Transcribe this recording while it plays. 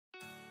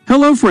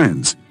Hello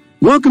friends,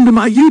 welcome to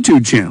my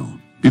YouTube channel.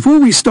 Before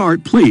we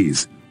start,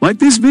 please like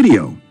this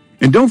video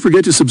and don't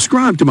forget to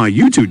subscribe to my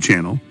YouTube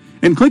channel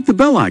and click the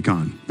bell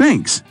icon.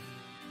 Thanks.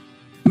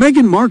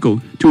 Meghan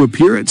Markle to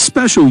appear at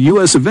special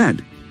U.S.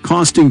 event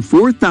costing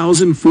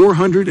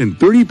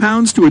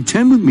 £4,430 to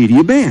attend with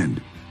media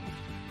band.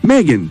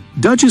 Meghan,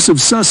 Duchess of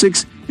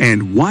Sussex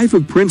and wife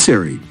of Prince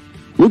Harry,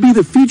 will be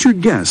the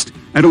featured guest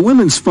at a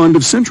Women's Fund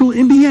of Central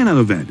Indiana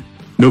event,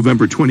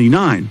 November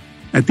 29,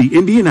 at the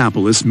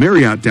Indianapolis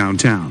Marriott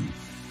downtown.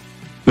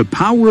 The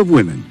Power of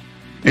Women.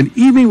 An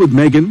evening with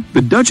Meghan,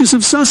 the Duchess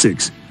of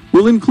Sussex,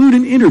 will include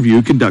an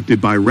interview conducted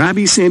by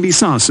Rabbi Sandy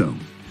Sasso,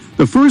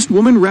 the first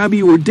woman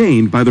rabbi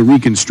ordained by the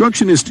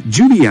Reconstructionist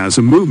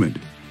Judaism movement.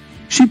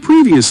 She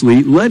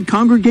previously led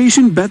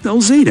Congregation Beth El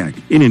Zadek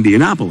in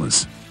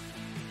Indianapolis.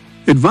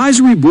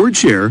 Advisory Board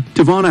Chair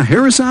Tavana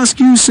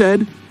Harris-Askew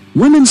said,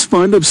 "Women's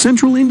Fund of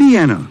Central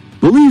Indiana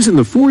believes in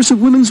the force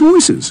of women's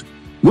voices,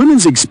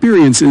 women's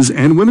experiences,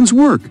 and women's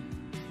work.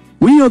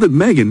 We know that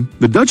Meghan,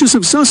 the Duchess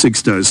of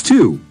Sussex, does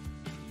too.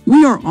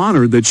 We are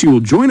honored that she will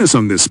join us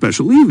on this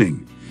special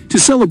evening to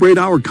celebrate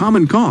our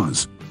common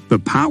cause, the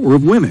power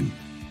of women.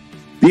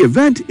 The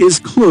event is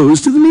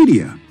closed to the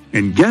media,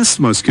 and guests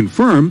must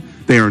confirm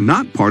they are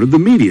not part of the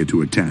media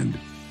to attend."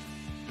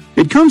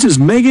 It comes as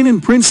Meghan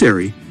and Prince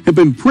Harry have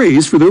been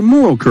praised for their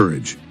moral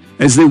courage,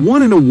 as they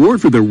won an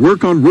award for their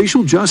work on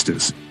racial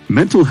justice,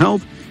 mental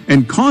health,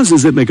 and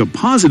causes that make a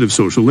positive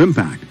social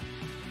impact.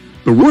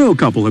 The royal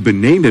couple have been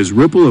named as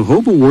Ripple of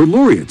Hope Award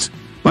laureates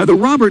by the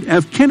Robert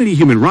F. Kennedy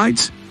Human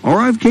Rights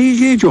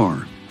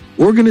 (RFKHR)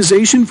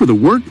 organization for the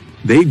work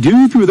they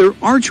do through their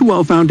Archie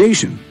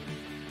Foundation.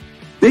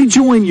 They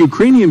join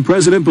Ukrainian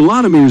President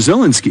Volodymyr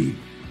Zelensky,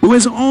 who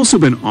has also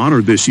been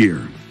honored this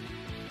year.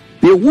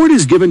 The award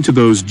is given to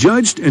those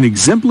judged an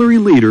exemplary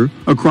leader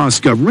across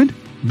government,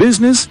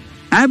 business,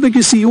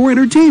 advocacy, or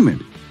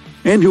entertainment,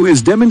 and who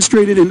has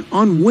demonstrated an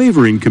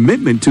unwavering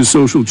commitment to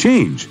social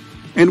change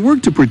and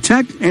worked to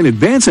protect and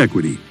advance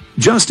equity,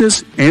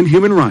 justice, and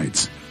human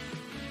rights.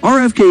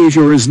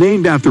 RFKHR is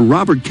named after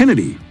Robert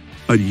Kennedy,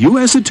 a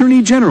U.S.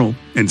 Attorney General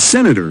and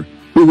Senator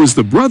who was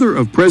the brother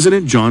of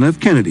President John F.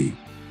 Kennedy.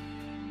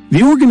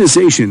 The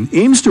organization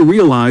aims to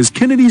realize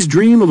Kennedy's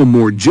dream of a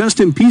more just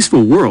and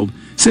peaceful world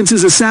since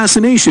his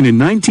assassination in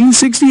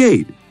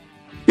 1968.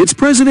 Its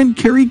president,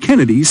 Kerry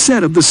Kennedy,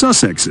 said of the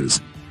Sussexes,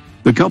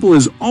 "The couple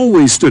has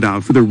always stood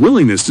out for their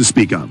willingness to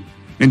speak up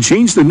and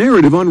change the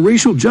narrative on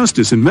racial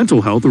justice and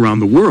mental health around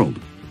the world.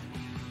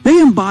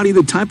 They embody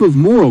the type of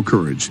moral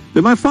courage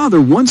that my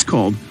father once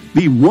called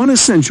the one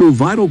essential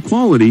vital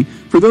quality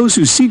for those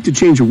who seek to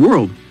change a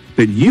world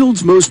that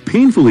yields most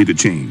painfully to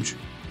change."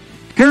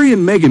 Harry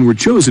and Meghan were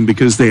chosen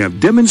because they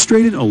have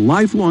demonstrated a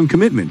lifelong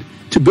commitment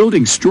to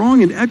building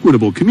strong and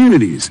equitable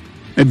communities,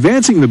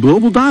 advancing the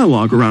global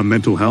dialogue around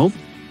mental health,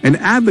 and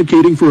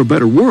advocating for a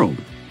better world,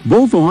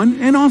 both on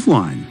and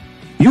offline,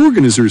 the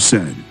organizers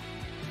said.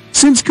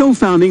 Since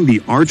co-founding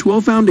the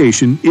Archie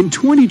Foundation in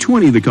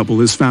 2020, the couple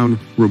has found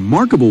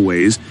remarkable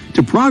ways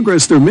to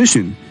progress their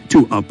mission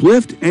to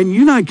uplift and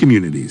unite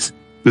communities,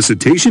 the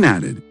citation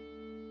added.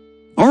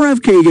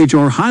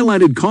 RFKHR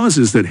highlighted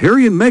causes that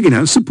Harry and Meghan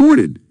have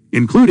supported,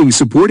 including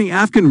supporting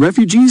Afghan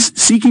refugees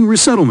seeking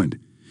resettlement,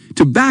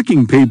 to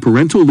backing paid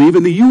parental leave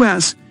in the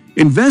U.S.,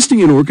 investing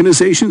in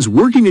organizations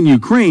working in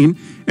Ukraine,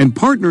 and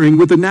partnering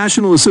with the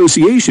National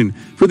Association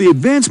for the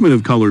Advancement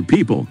of Colored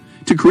People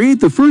to create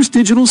the first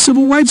Digital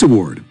Civil Rights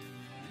Award.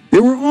 They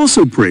were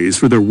also praised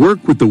for their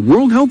work with the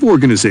World Health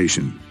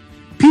Organization,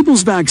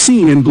 People's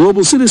Vaccine, and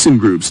global citizen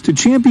groups to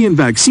champion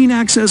vaccine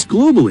access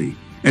globally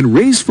and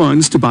raise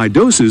funds to buy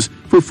doses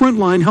for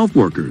frontline health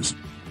workers.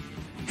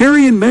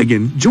 Harry and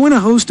Meghan join a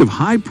host of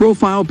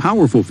high-profile,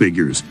 powerful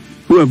figures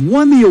who have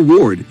won the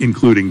award,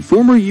 including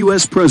former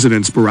U.S.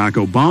 Presidents Barack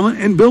Obama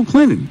and Bill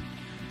Clinton,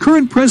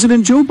 current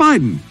President Joe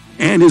Biden,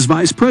 and his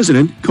Vice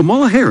President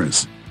Kamala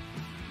Harris.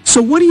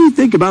 So what do you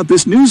think about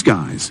this news,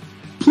 guys?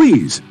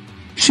 Please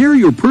share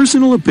your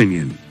personal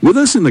opinion with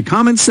us in the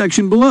comments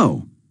section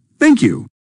below. Thank you.